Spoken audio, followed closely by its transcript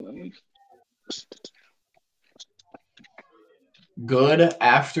Good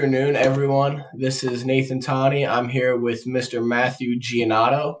afternoon, everyone. This is Nathan Tani. I'm here with Mr. Matthew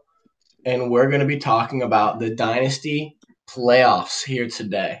Giannato, and we're going to be talking about the Dynasty playoffs here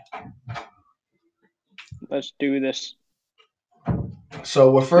today. Let's do this.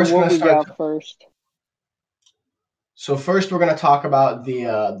 So we're first going to start. First? So first, we're going to talk about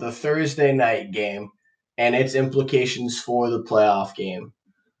the Thursday night game and its implications for the playoff game.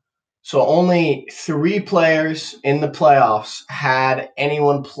 So only 3 players in the playoffs had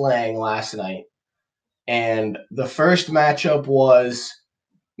anyone playing last night. And the first matchup was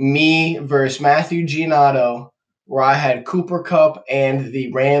me versus Matthew Giannato, where I had Cooper Kupp and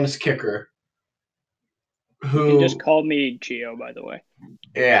the Rams kicker. You can just call me Gio, by the way.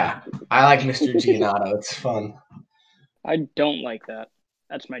 Yeah, I like Mr. Giannato. It's fun. I don't like that.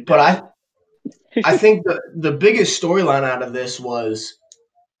 That's my dad. But I think the biggest storyline out of this was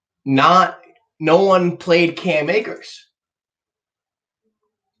no one played Cam Akers.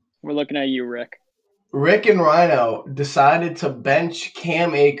 We're looking at you, Rick. Rick and Rhino decided to bench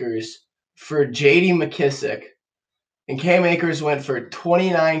Cam Akers for J.D. McKissic. And Cam Akers went for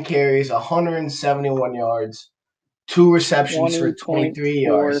 29 carries, 171 yards, 2 receptions for 23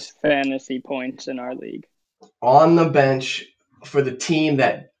 yards. Fantasy points in our league. On the bench for the team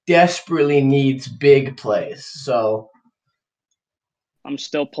that desperately needs big plays. So I'm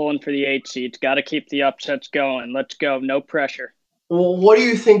still pulling for the 8 seeds. Got to keep the upsets going. Let's go. No pressure. Well, what do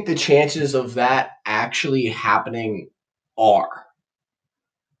you think the chances of that actually happening are?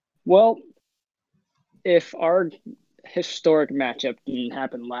 Well, if our historic matchup didn't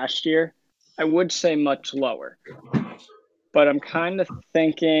happen last year, I would say much lower. But I'm kind of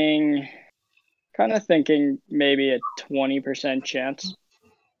thinking maybe a 20% chance.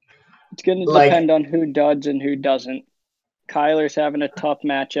 It's going to depend on who does and who doesn't. Kyler's having a tough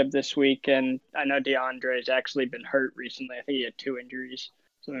matchup this week, and I know DeAndre's actually been hurt recently. I think he had 2 injuries,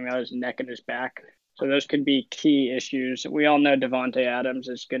 something about his neck and his back. So those could be key issues. We all know Davante Adams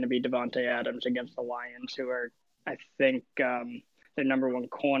is going to be Davante Adams against the Lions, who are, I think, their number 1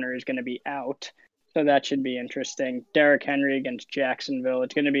 corner is going to be out. So that should be interesting. Derrick Henry against Jacksonville.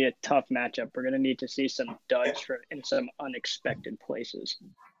 It's going to be a tough matchup. We're going to need to see some duds in some unexpected places.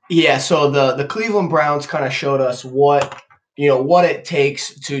 Yeah, so the Cleveland Browns kind of showed us what it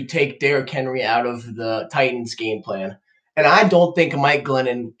takes to take Derrick Henry out of the Titans game plan. And I don't think Mike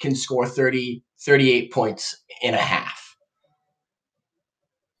Glennon can score 38 points in a half.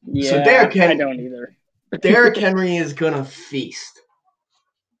 Yeah, so I don't either. Derrick Henry is going to feast.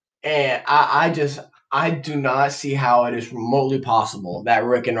 And I do not see how it is remotely possible that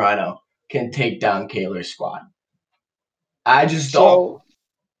Rick and Rhino can take down Kaler's squad. I just don't.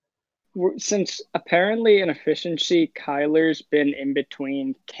 Since apparently in efficiency, Kyler's been in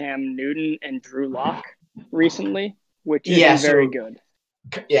between Cam Newton and Drew Lock recently, which isn't very good.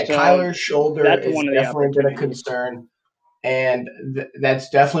 Yeah, so Kyler's shoulder is definitely been a concern. And that's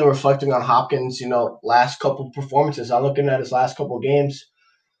definitely reflecting on Hopkins, last couple performances. I'm looking at his last couple games.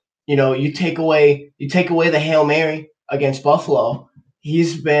 You take away the Hail Mary against Buffalo.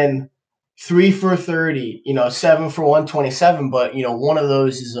 He's been 3 for 30, 7 for 127, but one of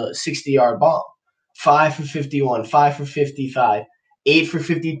those is a 60-yard bomb. 5 for 51, 5 for 55, 8 for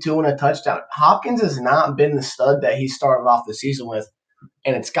 52 and a touchdown. Hopkins has not been the stud that he started off the season with,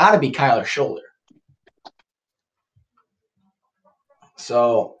 and it's got to be Kyler's shoulder.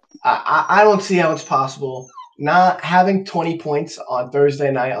 So I don't see how it's possible. Not having 20 points on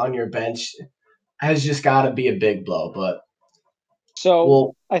Thursday night on your bench has just got to be a big blow. But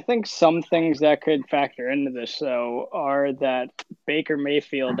I think some things that could factor into this, though, are that Baker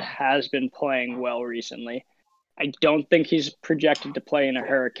Mayfield has been playing well recently. I don't think he's projected to play in a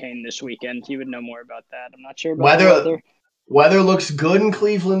hurricane this weekend. You would know more about that. I'm not sure about weather. Weather looks good in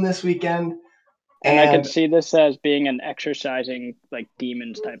Cleveland this weekend. And I could see this as being an exercising, like,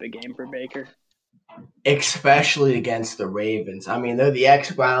 demons type of game for Baker. Especially against the Ravens. I mean, they're the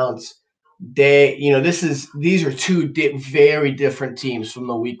X-Browns. These are 2 very different teams from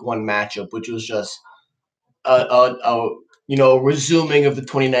the Week 1 matchup, which was just a resuming of the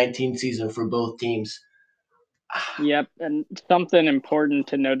 2019 season for both teams. Yep, and something important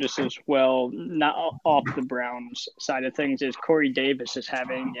to notice as well, not off the Browns side of things, is Corey Davis is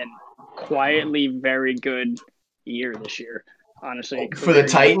having an quietly very good year this year. Honestly, for the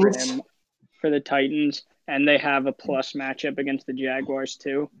Titans. For the Titans, and they have a plus matchup against the Jaguars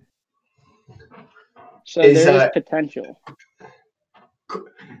too. So there is potential.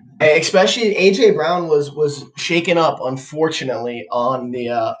 Especially AJ Brown was shaken up, unfortunately, on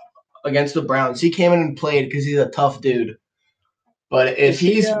the against the Browns. He came in and played because he's a tough dude. But if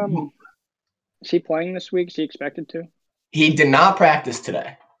he's Is he playing this week? Is he expected to? He did not practice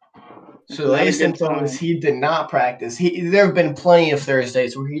today. So the latest info is he did not practice. There have been plenty of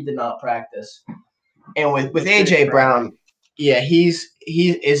Thursdays where he did not practice. And with AJ Brown, yeah, he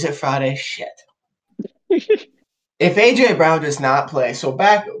is it Friday? Shit. If AJ Brown does not play, so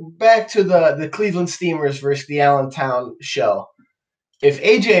back to the Cleveland Steamers versus the Allentown show. If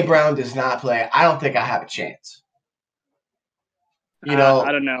AJ Brown does not play, I don't think I have a chance. I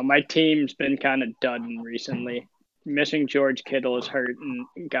don't know. My team's been kind of dud recently. Missing George Kittle is hurt, and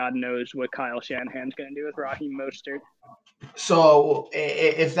God knows what Kyle Shanahan's going to do with Raheem Mostert. So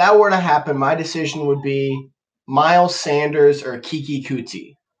if that were to happen, my decision would be Miles Sanders or Keke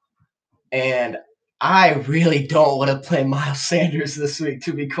Coutee. And I really don't want to play Miles Sanders this week,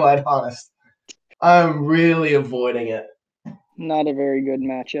 to be quite honest. I'm really avoiding it. Not a very good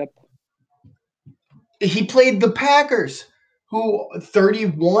matchup. He played the Packers, who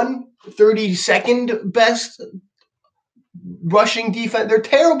 32nd best rushing defense. They're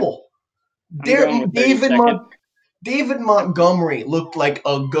terrible. David Montgomery looked like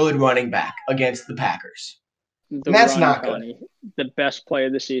a good running back against the Packers. That's not good. The best play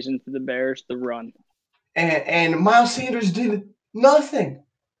of the season for the Bears, the run. And Miles Sanders did nothing.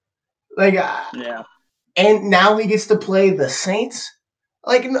 Yeah. And now he gets to play the Saints.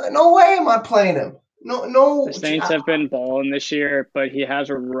 No way am I playing him. No. The Saints have been balling this year, but he has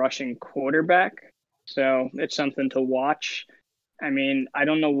a rushing quarterback, so it's something to watch. I mean, I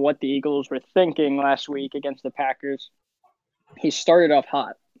don't know what the Eagles were thinking last week against the Packers. He started off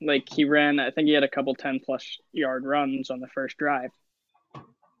hot. He ran, I think he had a couple 10-plus yard runs on the first drive.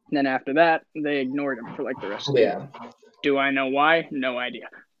 And then after that, they ignored him for the rest of the game. Do I know why? No idea.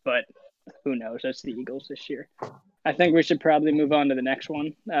 But who knows? That's the Eagles this year. I think we should probably move on to the next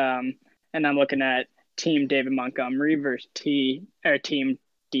one. And I'm looking at Team David Montgomery versus Team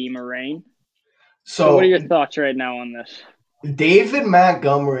D. Moraine. So what are your thoughts right now on this? David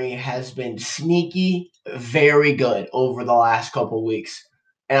Montgomery has been sneaky, very good over the last couple of weeks.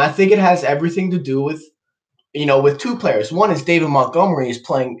 And I think it has everything to do with, with two players. One is David Montgomery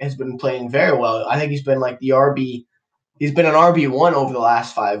has been playing very well. I think he's been he's been an RB1 over the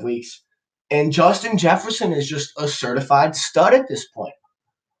last 5 weeks. And Justin Jefferson is just a certified stud at this point.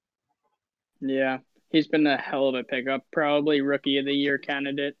 Yeah, he's been a hell of a pickup. Probably Rookie of the Year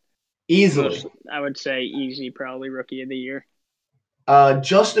candidate. Easily. I would say easy, probably Rookie of the Year.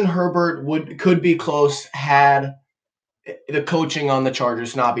 Justin Herbert could be close had the coaching on the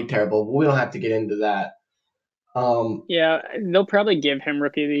Chargers not be terrible. But we don't have to get into that. Yeah, they'll probably give him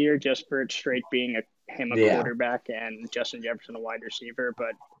Rookie of the Year just for it straight being a quarterback and Justin Jefferson a wide receiver.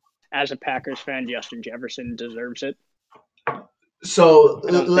 But as a Packers fan, Justin Jefferson deserves it. So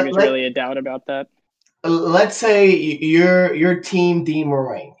I don't think there's really a doubt about that. Let's say you're Team D.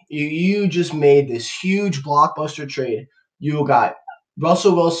 Moraine. You just made this huge blockbuster trade. You got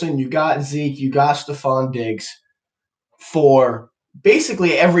Russell Wilson, you got Zeke, you got Stephon Diggs for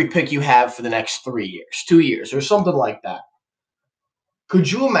basically every pick you have for the next 3 years, 2 years, or something like that.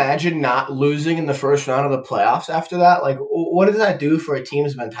 Could you imagine not losing in the first round of the playoffs after that? What does that do for a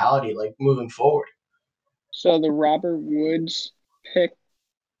team's mentality, moving forward? So the Robert Woods pick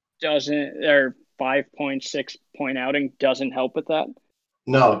doesn't, or 5.6 point outing doesn't help with that.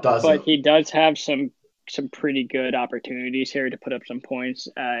 No, it doesn't. But he does have some pretty good opportunities here to put up some points.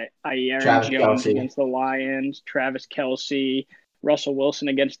 Aaron Jones against the Lions, Travis Kelce, Russell Wilson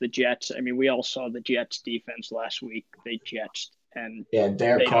against the Jets. I mean, we all saw the Jets defense last week. They jetsed, and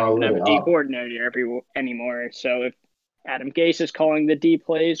Derek Carr don't have a D coordinator anymore. So if Adam Gase is calling the D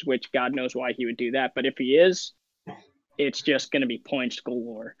plays, which God knows why he would do that, but if he is, it's just going to be points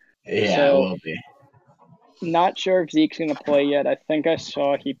galore. Yeah, it will be. Not sure if Zeke's going to play yet. I think I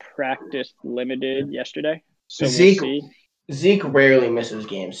saw he practiced limited yesterday. So we'll see. Zeke rarely misses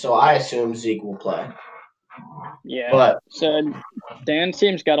games, so I assume Zeke will play. Yeah. So Dan's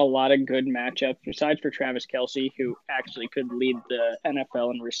team's got a lot of good matchups, besides for Travis Kelce, who actually could lead the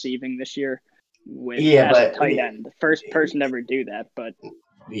NFL in receiving this year as a tight end. The first person to ever do that. But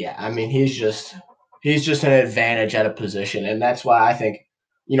yeah, I mean, he's just an advantage at a position, and that's why I think,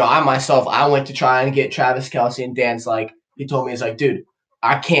 I went to try and get Travis Kelce, and Dan's he told me, he's like, dude,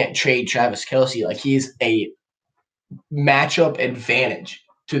 I can't trade Travis Kelce. He's a matchup advantage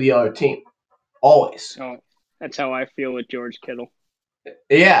to the other team. Always. Oh, that's how I feel with George Kittle.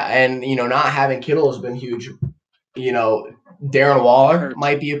 Yeah, and, not having Kittle has been huge. Darren Waller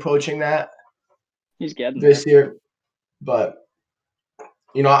might be approaching that. He's getting this year. But,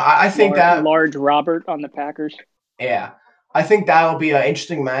 I think that large Robert on the Packers. Yeah. I think that'll be an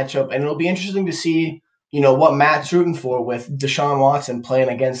interesting matchup, and it'll be interesting to see, what Matt's rooting for with Deshaun Watson playing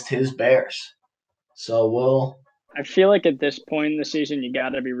against his Bears. So I feel like at this point in the season, you got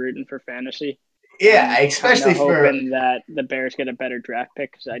to be rooting for fantasy. Yeah, especially hoping that the Bears get a better draft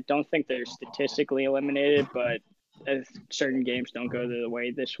pick because I don't think they're statistically eliminated, but if certain games don't go their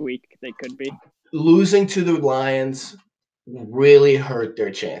way this week, they could be. Losing to the Lions really hurt their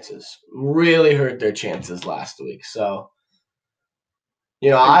chances. Really hurt their chances last week. So,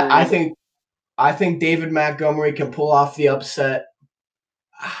 I think David Montgomery can pull off the upset.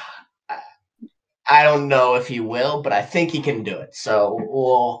 I don't know if he will, but I think he can do it. So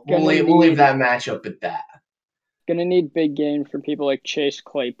we'll leave that matchup at that. Gonna need big games for people like Chase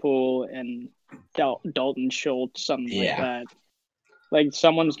Claypool and Dalton Schultz, something like that. Like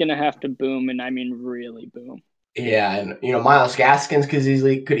someone's gonna have to boom, and I mean really boom. Yeah, and Myles Gaskins could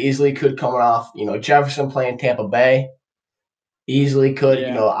easily coming off. Jefferson playing Tampa Bay easily could.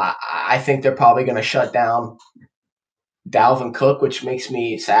 Yeah. I think they're probably going to shut down Dalvin Cook, which makes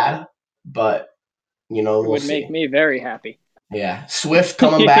me sad, but we'll it would see. Make me very happy. Yeah, Swift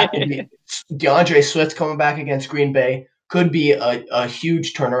coming back. DeAndre Swift coming back against Green Bay could be a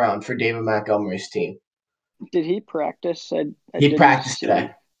huge turnaround for David Montgomery's team. Did he practice? He practiced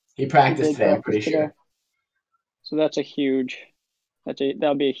today. He practiced today. I'm pretty sure. So that's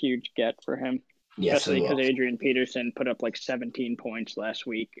that'll be a huge get for him. Yes, especially because Adrian Peterson put up like 17 points last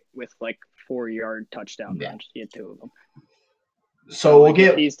week with like 4-yard touchdown runs. He had 2 of them. So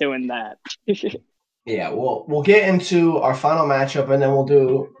he's doing that. Yeah, we'll get into our final matchup, and then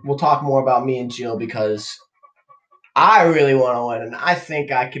we'll talk more about me and Jill because I really want to win, and I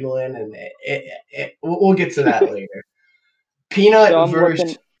think I can win, and we'll get to that later. Peanut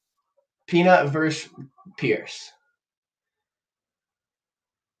versus Pierce.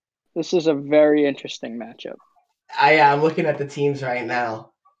 This is a very interesting matchup. I'm looking at the teams right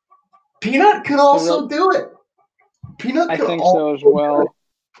now. Peanut could also do it. I think so as well.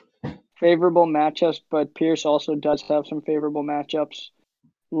 Favorable matchups, but Pierce also does have some favorable matchups.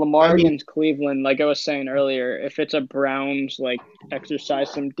 Lamar against Cleveland, like I was saying earlier, if it's a Browns like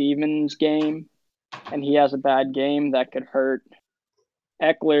exercise some demons game and he has a bad game, that could hurt.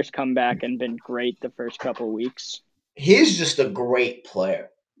 Eckler's come back and been great the first couple of weeks. He's just a great player.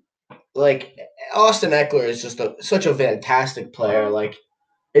 Like Austin Eckler is just such a fantastic player. Like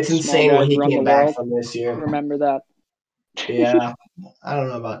it's insane what he came back from this year. Remember that? Yeah, I don't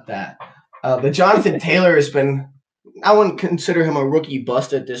know about that. But Jonathan Taylor has been. I wouldn't consider him a rookie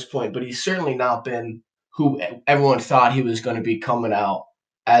bust at this point, but he's certainly not been who everyone thought he was going to be coming out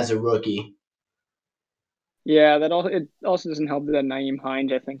as a rookie. Yeah, it also doesn't help that Nyheim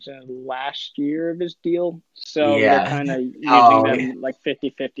Hines, I think, is in the last year of his deal. So they're kind of using them like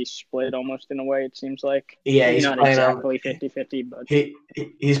 50-50 split almost in a way, it seems like. Yeah, he's not exactly 50-50, but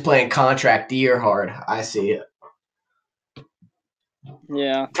he's playing contract year hard. I see it.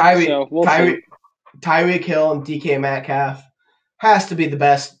 Yeah. Tyreek Hill and DK Metcalf has to be the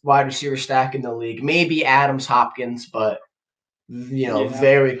best wide receiver stack in the league. Maybe Adams Hopkins, but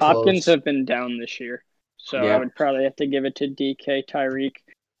very close. Hopkins have been down this year. So I would probably have to give it to DK, Tyreek.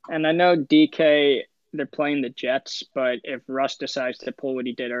 And I know DK, they're playing the Jets, but if Russ decides to pull what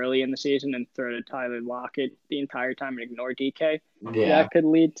he did early in the season and throw to Tyler Lockett the entire time and ignore DK, that could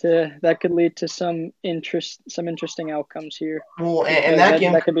lead to some interesting outcomes here. Well, and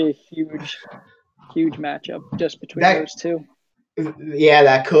that could be a huge matchup just between those two. Yeah,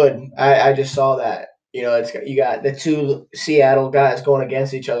 that could. I just saw that. You got the two Seattle guys going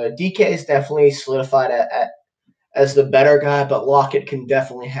against each other. DK is definitely solidified as the better guy, but Lockett can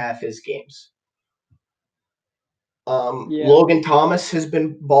definitely have his games. Logan Thomas has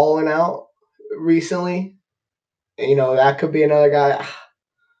been balling out recently. That could be another guy.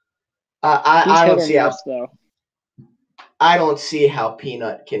 I don't see how. I don't see how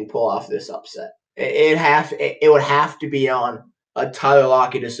Peanut can pull off this upset. It would have to be on Tyler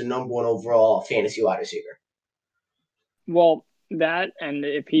Lockett as the number 1 overall fantasy wide receiver. Well, that, and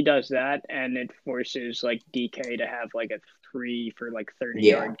if he does that and it forces like DK to have like a 3 for like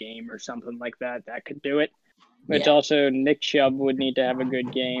 30-yard game or something like that, that could do it. But also Nick Chubb would need to have a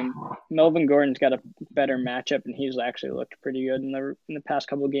good game. Melvin Gordon's got a better matchup, and he's actually looked pretty good in the past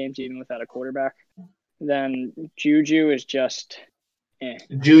couple of games, even without a quarterback. Then Juju is just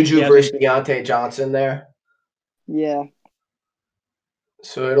Juju versus Deontay Johnson there. Yeah.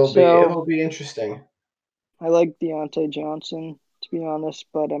 So it'll be interesting. I like Deontay Johnson, to be honest,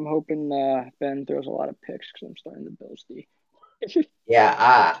 but I'm hoping Ben throws a lot of picks because I'm starting the Bills D. Yeah,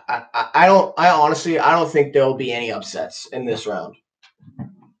 I don't think there'll be any upsets in this round.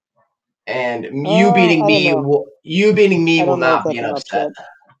 And you beating me will not be an upset.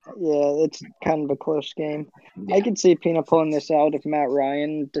 Yeah, it's kind of a close game. Yeah. I could see Peanut pulling this out if Matt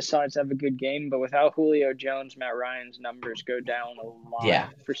Ryan decides to have a good game, but without Julio Jones, Matt Ryan's numbers go down a lot. Yeah.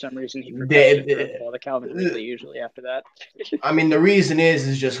 For some reason, he forgets to throw the ball to Calvin Ridley usually after that. I mean, the reason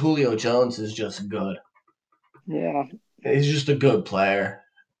is just Julio Jones is just good. Yeah. He's just a good player.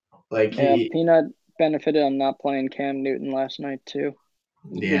 Like Peanut benefited on not playing Cam Newton last night too.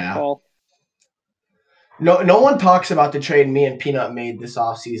 Yeah. Good call. No one talks about the trade me and Peanut made this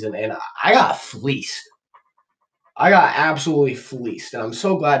offseason, and I got fleeced. I got absolutely fleeced, and I'm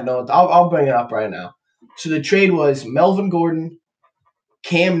so glad. I'll bring it up right now. So the trade was Melvin Gordon,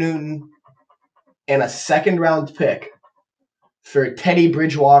 Cam Newton, and a second-round pick for Teddy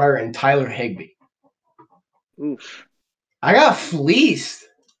Bridgewater and Tyler Higbee. Oof. I got fleeced.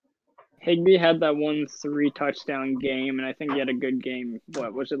 Higbee had that 1 3-touchdown game, and I think he had a good game.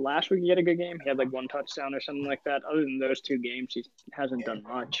 What was it last week? He had a good game. He had like 1 touchdown or something like that. Other than those 2 games, he hasn't done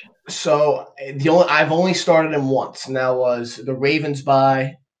much. So I've only started him once, and that was the Ravens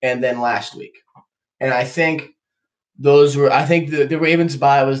bye, and then last week. And I think the Ravens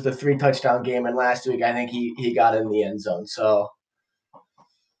bye was the 3-touchdown game, and last week I think he got in the end zone. So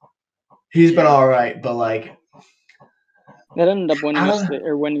he's been all right, but like. That ended up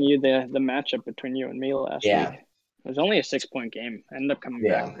winning you the matchup between you and me last week. It was only a 6-point game. I ended up coming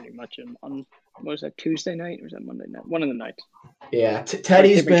back pretty much on what was that, Tuesday night or was that Monday night? One of the nights. Yeah,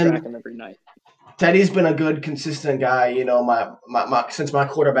 Teddy's been track of every night. Teddy's been a good, consistent guy. You know, my since my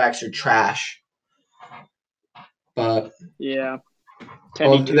quarterbacks are trash. But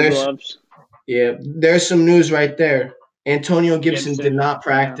Teddy two gloves. Yeah, there's some news right there. Antonio Gibson did not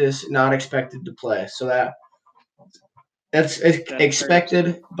practice, not expected to play. So that's expected,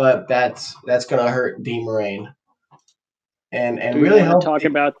 hurts. But that's gonna hurt D Moraine. And do we really want to talk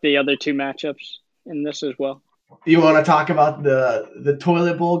about the other 2 matchups in this as well? You want to talk about the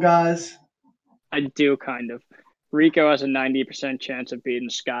toilet bowl guys? I do, kind of. Rico has a 90% chance of beating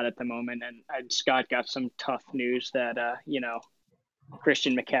Scott at the moment, and Scott got some tough news that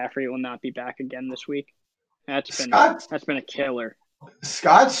Christian McCaffrey will not be back again this week. That's been a killer.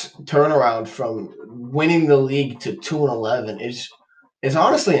 Scott's turnaround from winning the league to 2-11 is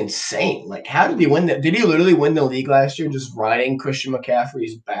honestly insane. Like, how did he win that? Did he literally win the league last year just riding Christian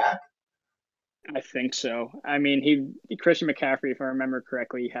McCaffrey's back? I think so. I mean, Christian McCaffrey, if I remember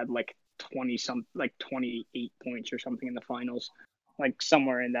correctly, had like 28 points or something in the finals, like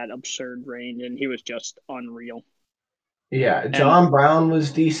somewhere in that absurd range, and he was just unreal. Yeah, John Brown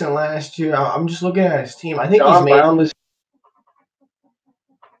was decent last year. I'm just looking at his team. I think Brown was.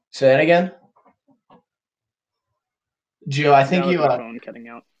 Say that again, Gio. I think you. My phone cutting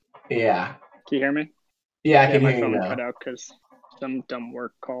out. Yeah. Can you hear me? Yeah, I can hear you now. My phone cut out because some dumb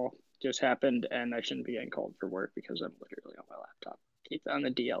work call just happened, and I shouldn't be getting called for work because I'm literally on my laptop. Keep that on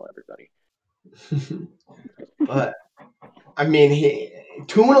the DL, everybody. But I mean,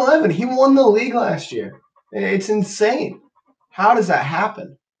 2-11. He won the league last year. It's insane. How does that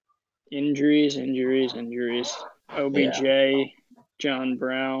happen? Injuries. OBJ, John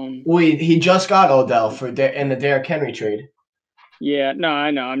Brown. Well, he just got Odell in the Derrick Henry trade. Yeah, no,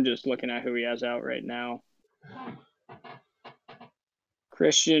 I know. I'm just looking at who he has out right now.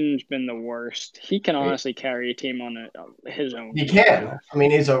 Christian's been the worst. He can honestly carry a team on his own. He can. I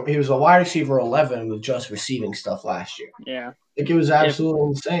mean, he was a wide receiver 11 with just receiving stuff last year. Yeah. Like, it was absolutely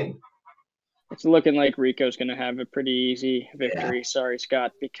insane. It's looking like Rico's going to have a pretty easy victory. Yeah. Sorry,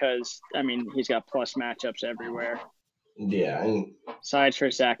 Scott, because, I mean, he's got plus matchups everywhere. Yeah. Besides for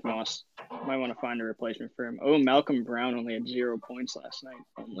Zach Moss. Might want to find a replacement for him. Oh, Malcolm Brown only had 0 points last night.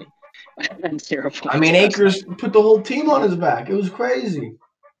 Only. 0 points. I mean, Akers put the whole team on his back. It was crazy.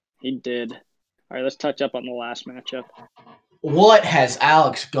 He did. All right, let's touch up on the last matchup. What has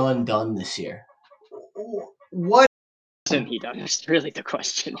Alex Gunn done this year? What hasn't he done? That's really the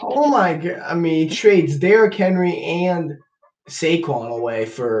question. Oh my god! I mean, he trades Derrick Henry and Saquon away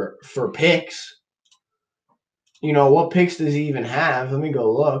for picks. You know, what picks does he even have? Let me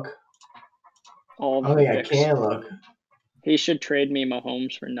go look. All I think picks. I can look. He should trade me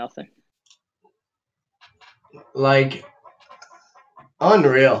Mahomes for nothing. Like,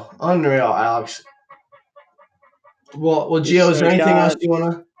 unreal, Alex. Well, Gio, is there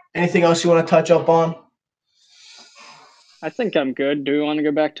anything else you wanna touch up on? I think I'm good. Do we want to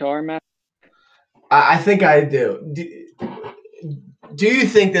go back to our match? I think I do. Do you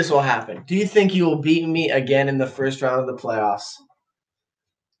think this will happen? Do you think you will beat me again in the first round of the playoffs?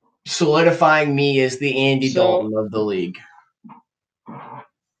 Solidifying me as the Andy Dalton of the league.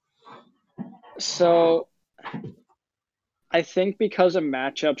 So, I think because of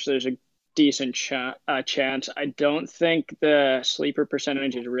matchups, there's a decent chance. I don't think the sleeper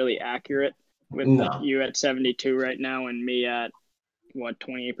percentage is really accurate. with you at 72 right now and me at,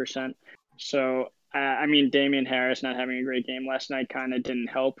 28%. So, I mean, Damian Harris not having a great game last night kind of didn't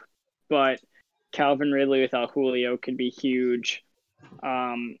help. But Calvin Ridley without Julio could be huge.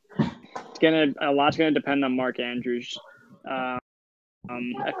 A lot's gonna depend on Mark Andrews. I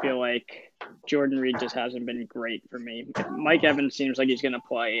feel like Jordan Reed just hasn't been great for me. Mike Evans seems like he's gonna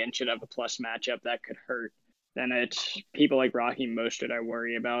play and should have a plus matchup that could hurt. Then it's people like Raheem Mostert I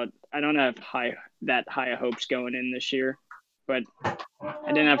worry about. I don't have high hopes going in this year, but I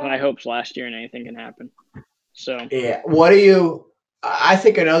didn't have high hopes last year, and anything can happen. So yeah, I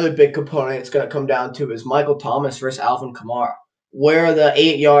think another big component it's going to come down to is Michael Thomas versus Alvin Kamara. Where are the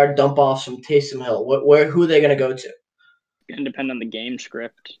 8-yard dump offs from Taysom Hill? Who are they going to go to? It's going to depend on the game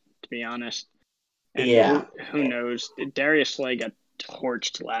script, to be honest. And yeah. Who knows? Darius Slay got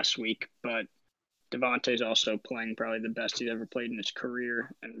torched last week, but Devontae's also playing probably the best he's ever played in his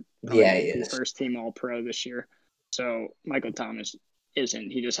career, and he is first team All-Pro this year. So Michael Thomas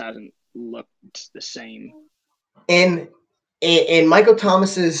isn't. He just hasn't looked the same. In Michael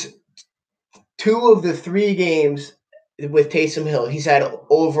Thomas's 2 of the 3 games with Taysom Hill, he's had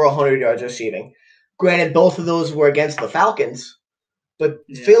over 100 yards receiving. Granted, both of those were against the Falcons, but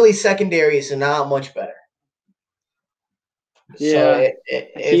Philly's secondary is not much better. Yeah, so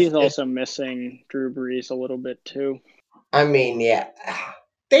he's also missing Drew Brees a little bit too. I mean, yeah.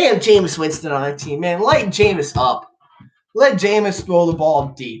 They have Jameis Winston on their team, man. Light Jameis up. Let Jameis throw the ball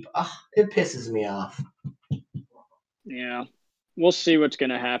deep. It pisses me off. Yeah. We'll see what's going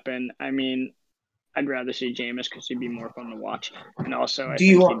to happen. I mean, I'd rather see Jameis because he'd be more fun to watch. And also, I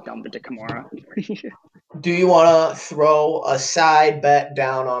think he'd dump it to Kamara. Do you want to throw a side bet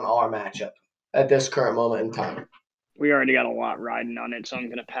down on our matchup at this current moment in time? We already got a lot riding on it, so I'm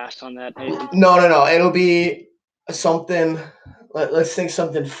going to pass on that, Nathan. No. It'll be something. Let's think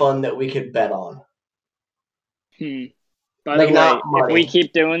something fun that we could bet on. By the way, if we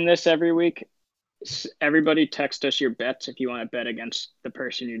keep doing this every week, everybody text us your bets if you want to bet against the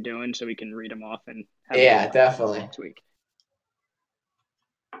person you're doing, so we can read them off and have definitely next week.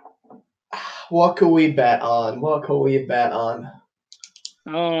 What could we bet on?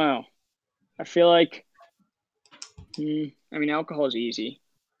 I don't know. I feel like, alcohol is easy.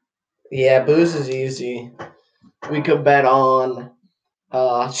 Yeah, booze is easy. We could bet on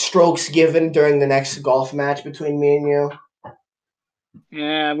strokes given during the next golf match between me and you.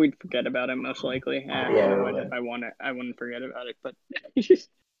 Yeah, we'd forget about it most likely. If I won it, I wouldn't forget about it. But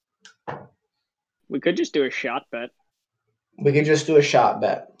we could just do a shot bet. We could just do a shot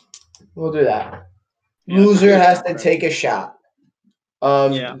bet. We'll do that. Yeah, loser has to take a shot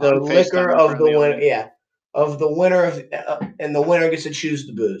of the liquor of the winner. Yeah, of the winner of, and the winner gets to choose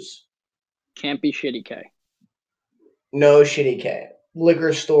the booze. Can't be Shitty K. No Shitty K.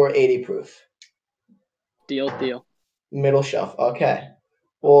 Liquor store 80 proof. Deal. Middle shelf. Okay.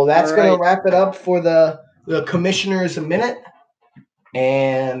 Well, that's going to wrap it up for the Commissioners a Minute.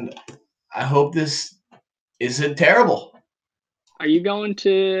 And I hope this isn't terrible. Are you going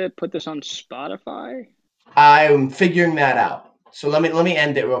to put this on Spotify? I'm figuring that out. So let me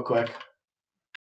end it real quick.